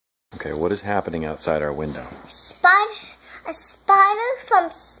Okay, what is happening outside our window? A spider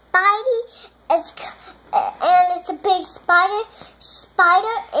from Spidey and it's a big spider,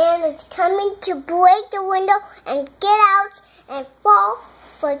 and it's coming to break the window and get out and fall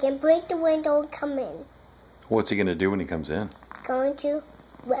so it can break the window and come in. What's he gonna do when he comes in? Going to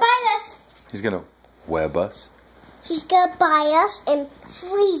bite us. He's gonna web us. He's gonna bite us and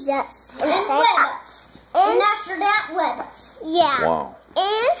freeze us and web us. And after that, web us. Yeah. Wow.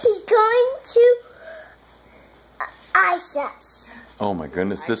 And he's going to ice us. Oh my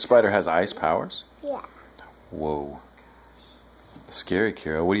goodness, this spider has ice powers? Yeah. Whoa. Scary,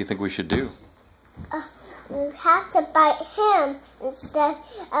 Kira. What do you think we should do? We have to bite him instead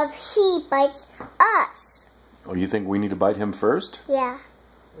of he bites us. Oh, you think we need to bite him first? Yeah.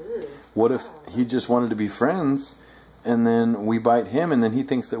 What if he just wanted to be friends and then we bite him and then he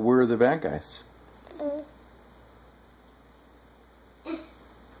thinks that we're the bad guys?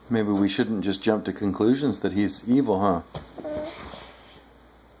 Maybe we shouldn't just jump to conclusions that he's evil, huh?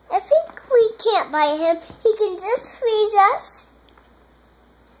 I think we can't bite him. He can just freeze us.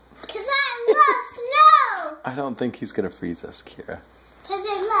 Because I love snow. I don't think he's going to freeze us, Kira. Because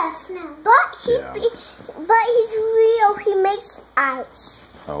I love snow. But he's real. He makes ice.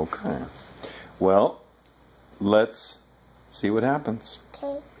 Okay. Well, let's see what happens.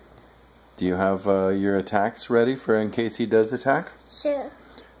 Okay. Do you have your attacks ready for in case he does attack? Sure.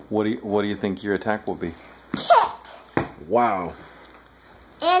 What do you think your attack will be? Kick. Wow.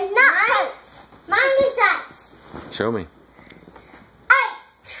 And not ice. Mine is ice. Show me.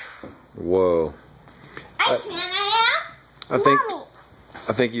 Ice. Whoa. Iceman, I am.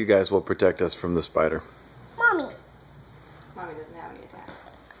 I think you guys will protect us from the spider. Mommy. Mommy doesn't have any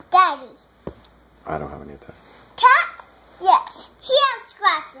attacks. Daddy. I don't have any attacks. Cat? Yes. He has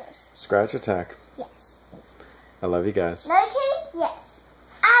scratches. Scratch attack. Yes. I love you guys. No kitty? Yes.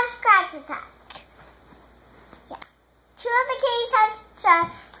 I have scratch attack. Yeah. Two of the kitties have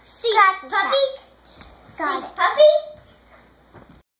scratch attack. Puppy?